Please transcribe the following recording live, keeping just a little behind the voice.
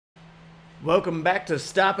Welcome back to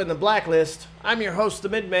Stopping the Blacklist. I'm your host, the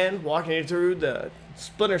Midman, walking you through the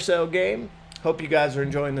SplinterCell game. Hope you guys are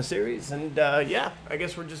enjoying the series. And yeah, I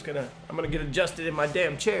guess I'm gonna get adjusted in my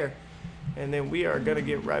damn chair. And then we are gonna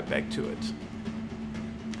get right back to it.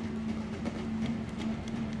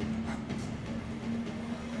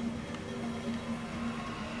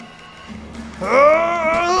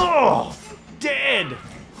 Oh! Dead!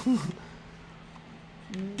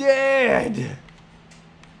 Dead!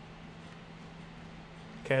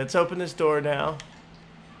 Okay, let's open this door now.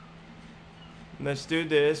 Let's do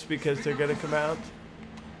this because they're gonna come out.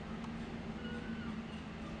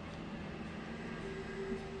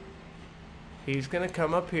 He's gonna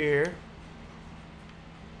come up here.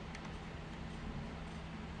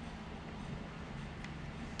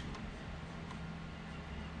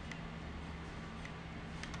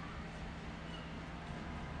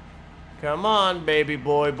 Come on, baby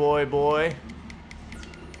boy, boy, boy.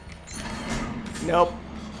 Nope.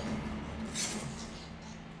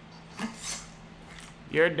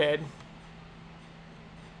 You're dead.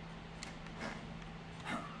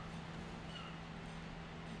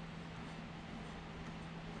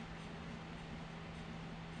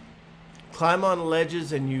 Climb on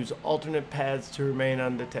ledges and use alternate paths to remain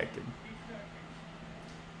undetected.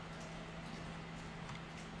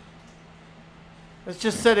 Let's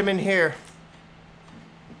just set him in here.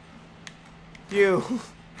 You,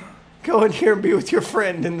 go in here and be with your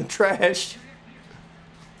friend in the trash.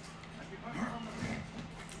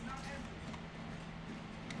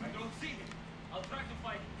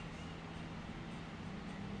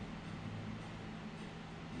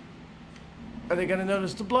 Are they gonna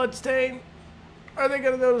notice the blood stain? Are they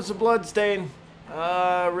gonna notice the blood stain?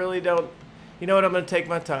 Really don't. You know what? I'm gonna take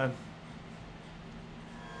my time.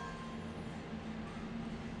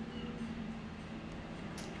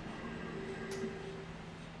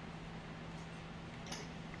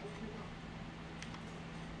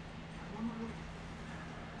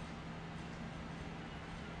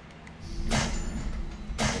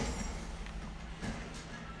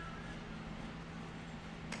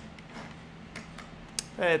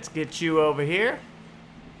 Let's get you over here.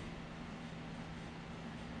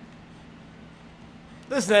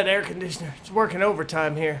 Listen to that air conditioner. It's working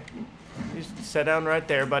overtime here. You just sit down right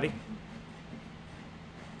there, buddy.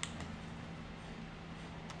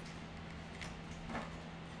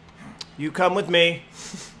 You come with me.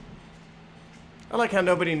 I like how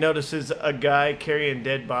nobody notices a guy carrying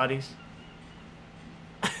dead bodies.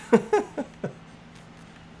 There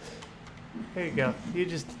you go. You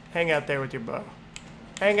just hang out there with your bro.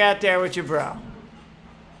 Hang out there with your bro.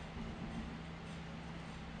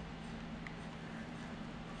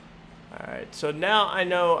 Alright, so now I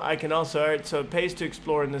know I can also... Alright, so it pays to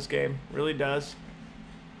explore in this game. Really does.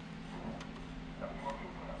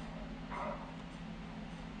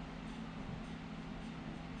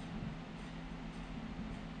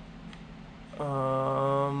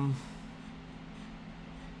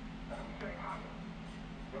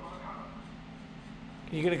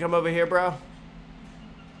 You gonna come over here, bro?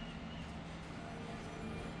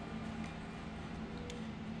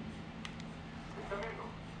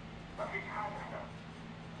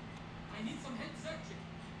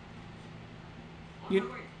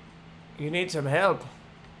 You need some help.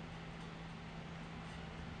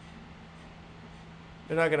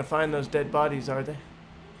 They're not gonna find those dead bodies, are they?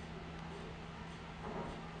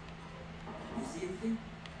 You see anything?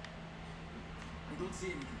 I don't see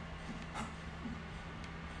anything.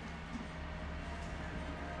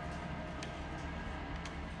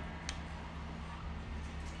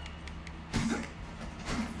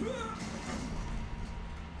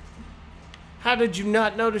 How did you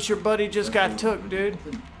not notice your buddy just got took, dude?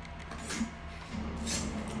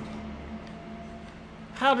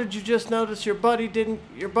 How did you just notice your buddy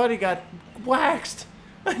got waxed?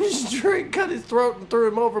 I just cut his throat and threw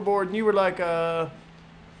him overboard and you were like,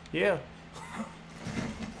 yeah.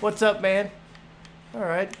 What's up, man?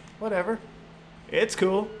 Alright, whatever. It's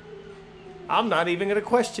cool. I'm not even gonna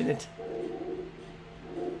question it.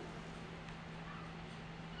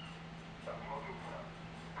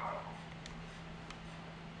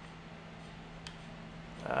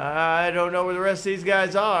 I don't know where the rest of these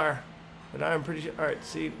guys are, but I'm pretty sure. Alright,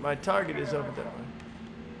 see, my target is over that way.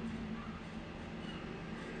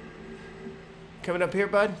 Coming up here,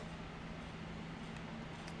 bud?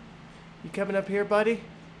 You coming up here, buddy?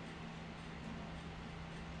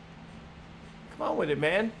 Come on with it,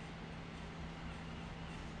 man.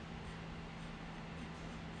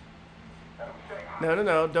 No, no,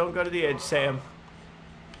 no. Don't go to the edge, Sam.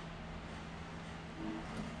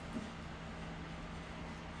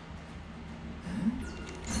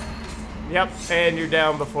 Yep, and you're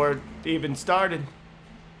down before it even started.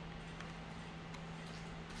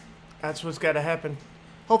 That's what's got to happen.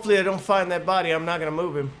 Hopefully I don't find that body. I'm not going to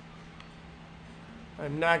move him.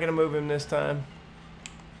 I'm not going to move him this time.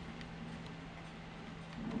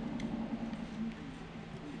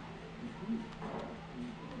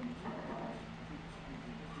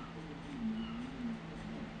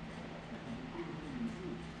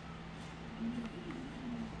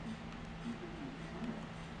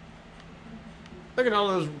 Look at all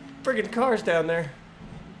those friggin' cars down there.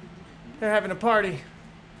 They're having a party.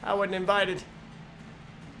 I wasn't invited.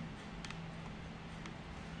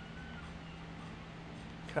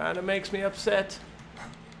 Kinda makes me upset.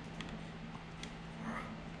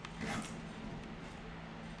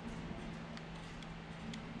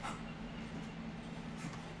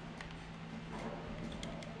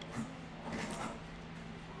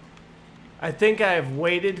 I think I have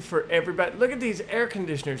waited for everybody. Look at these air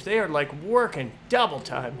conditioners. They are like working double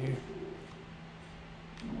time here.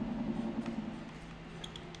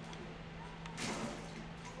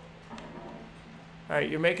 Alright,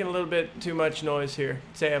 you're making a little bit too much noise here.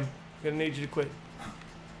 Sam, I'm gonna need you to quit.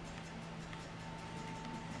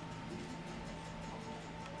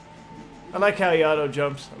 I like how he auto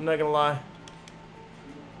jumps, I'm not gonna lie.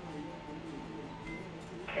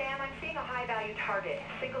 Sam, I'm seeing a high value target.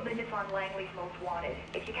 Single digits on Langley's most wanted.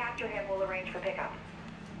 If you capture him, we'll arrange for pickup.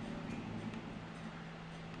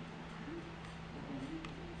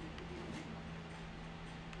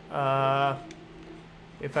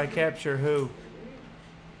 If I capture who?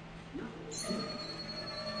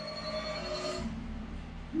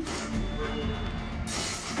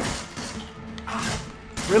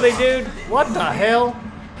 Really, dude? What the hell?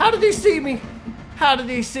 How did he see me? How did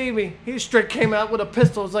he see me? He straight came out with a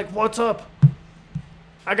pistol. It's like, what's up?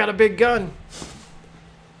 I got a big gun.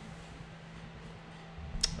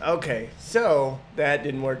 Okay, so that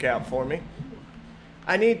didn't work out for me.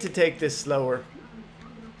 I need to take this slower.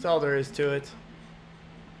 That's all there is to it.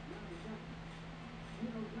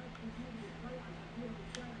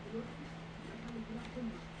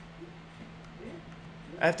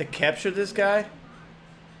 I have to capture this guy?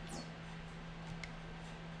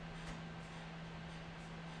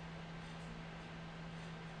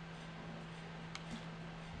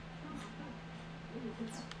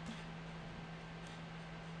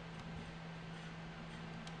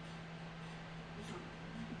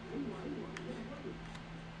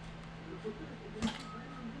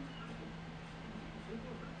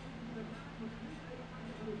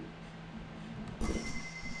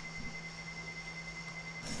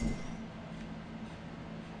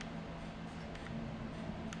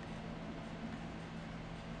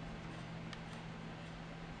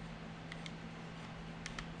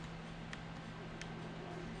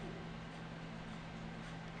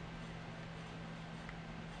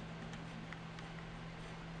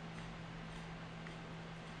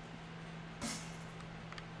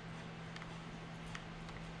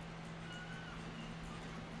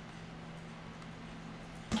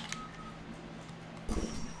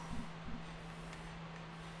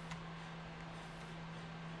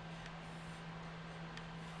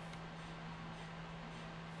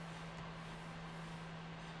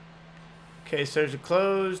 Okay, so there's a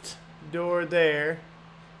closed door there.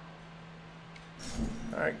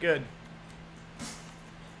 Alright, good.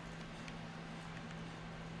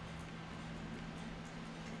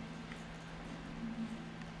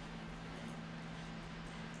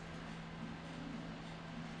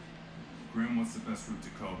 Graham, what's the best route to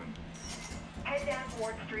Coben? Head down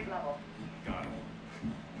towards street level. Got it.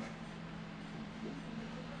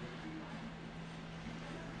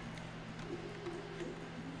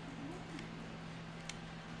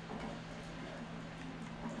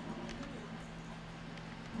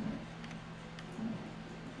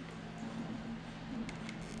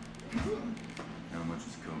 How much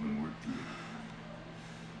is Coben worth to you?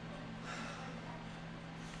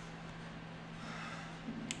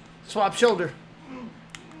 Swap shoulder.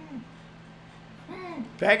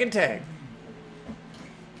 Back and tag.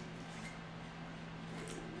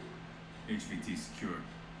 HVT secured.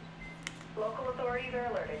 Local authorities are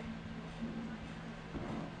alerted.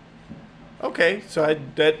 Okay, so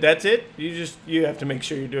that's it. You have to make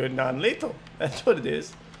sure you're doing non-lethal. That's what it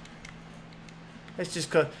is. It's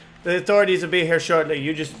just 'cause the authorities will be here shortly.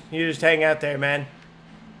 You just hang out there, man.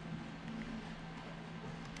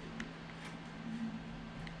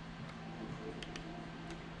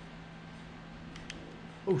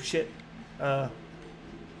 Oh shit.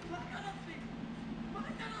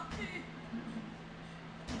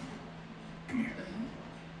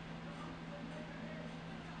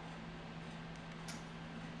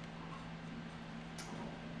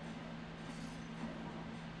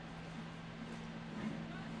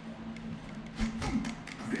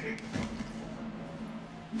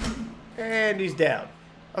 And he's down.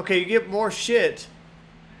 Okay, you get more shit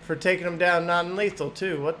for taking him down non-lethal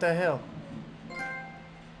too. What the hell?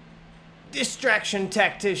 Distraction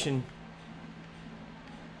tactician.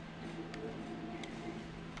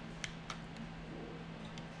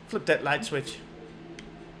 Flip that light switch.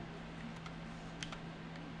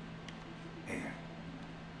 Hey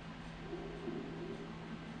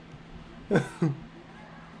there.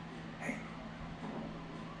 Hey.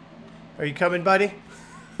 Are you coming, buddy?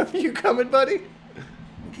 Are you coming, buddy?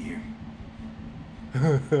 Look here.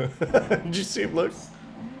 Did you see him look?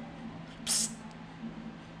 Psst.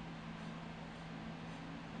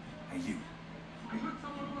 Hey, you. I heard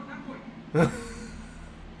someone over that way.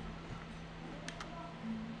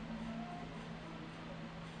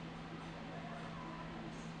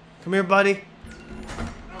 Come here, buddy.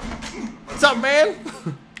 What's up, man?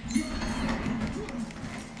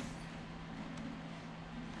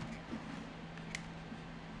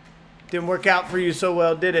 Didn't work out for you so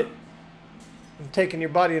well, did it? I'm taking your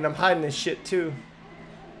body and I'm hiding this shit too.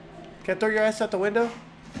 Can I throw your ass out the window?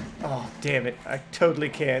 Oh, damn it. I totally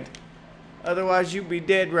can't. Otherwise, you'd be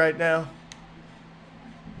dead right now.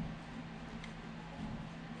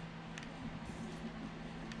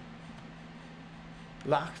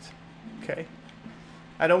 Locked. Okay.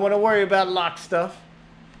 I don't want to worry about locked stuff.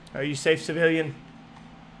 Are you safe, civilian?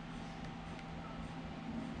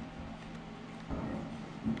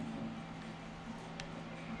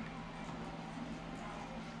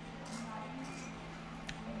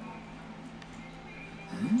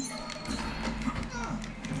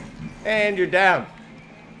 And you're down.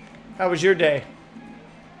 How was your day?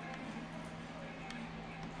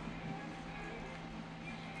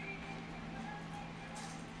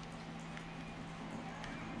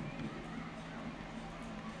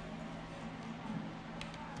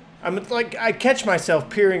 I'm like, I catch myself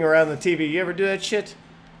peering around the TV. You ever do that shit?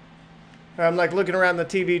 Or I'm like looking around the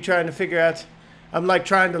TV trying to figure out. I'm like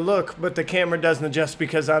trying to look, but the camera doesn't adjust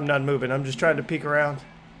because I'm not moving. I'm just trying to peek around.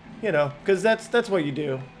 You know, because that's what you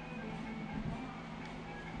do.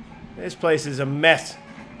 This place is a mess.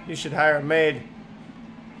 You should hire a maid.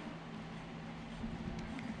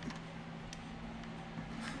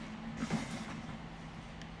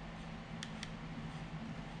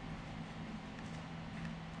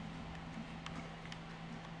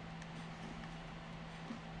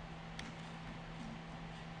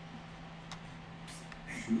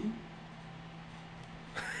 Shoe?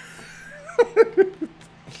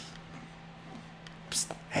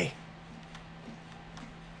 Psst, hey.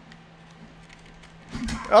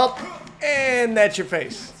 Oh, and that's your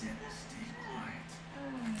face.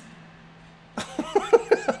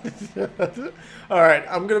 Alright,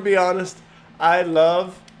 I'm gonna be honest. I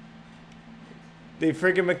love the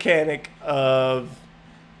freaking mechanic of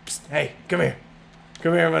psst, hey, come here.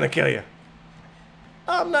 Come here, I'm gonna kill you.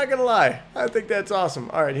 I'm not gonna lie. I think that's awesome.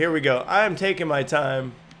 Alright, here we go. I am taking my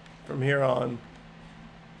time from here on.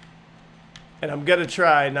 And I'm gonna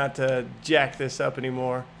try not to jack this up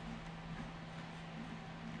anymore.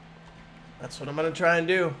 That's what I'm gonna try and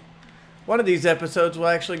do. One of these episodes will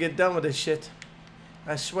actually get done with this shit.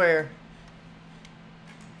 I swear.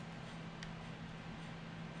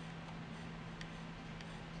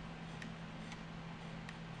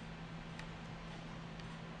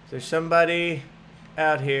 There's somebody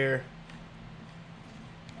out here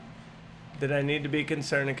that I need to be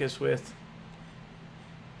concernicus with.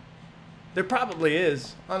 There probably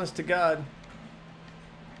is, honest to God.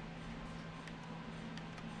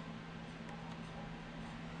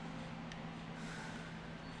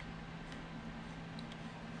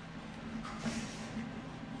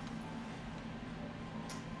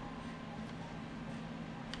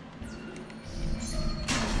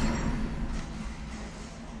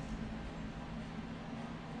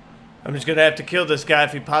 I'm just gonna have to kill this guy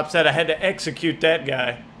if he pops out. I had to execute that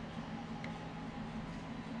guy.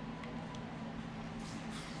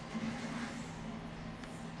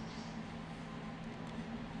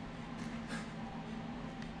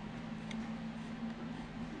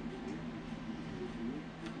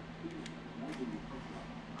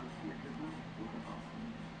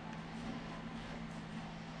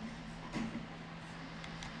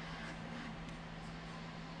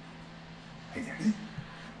 Hey there.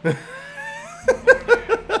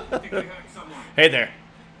 I think we heard someone. Hey there.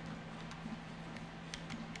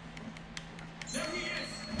 There he is!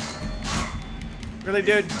 Really,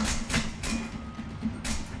 dude?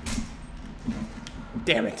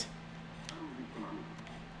 Damn it.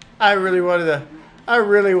 I really wanted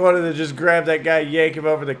to just grab that guy, yank him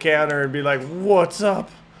over the counter, and be like, "What's up?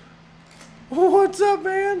 What's up,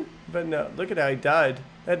 man?" But no, look at how he died.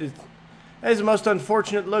 That is the most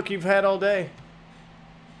unfortunate look you've had all day.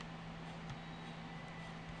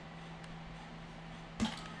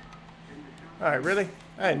 Alright, really?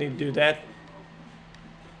 I didn't need to do that.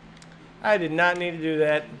 I did not need to do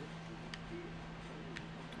that.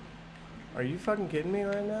 Are you fucking kidding me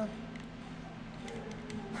right now?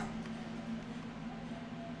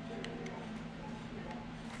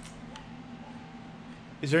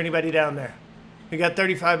 Is there anybody down there? We got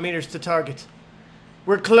 35 meters to target.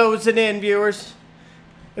 We're closing in, viewers.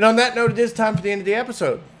 And on that note, it is time for the end of the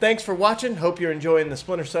episode. Thanks for watching. Hope you're enjoying the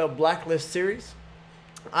SplinterCell Blacklist series.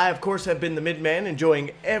 I, of course, have been the Midman,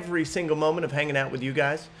 enjoying every single moment of hanging out with you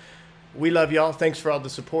guys. We love y'all. Thanks for all the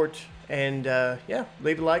support. And, yeah,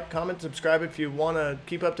 leave a like, comment, subscribe if you want to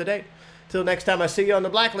keep up to date. Till next time I see you on the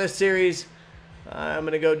Blacklist series, I'm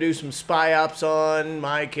going to go do some spy ops on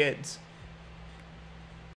my kids.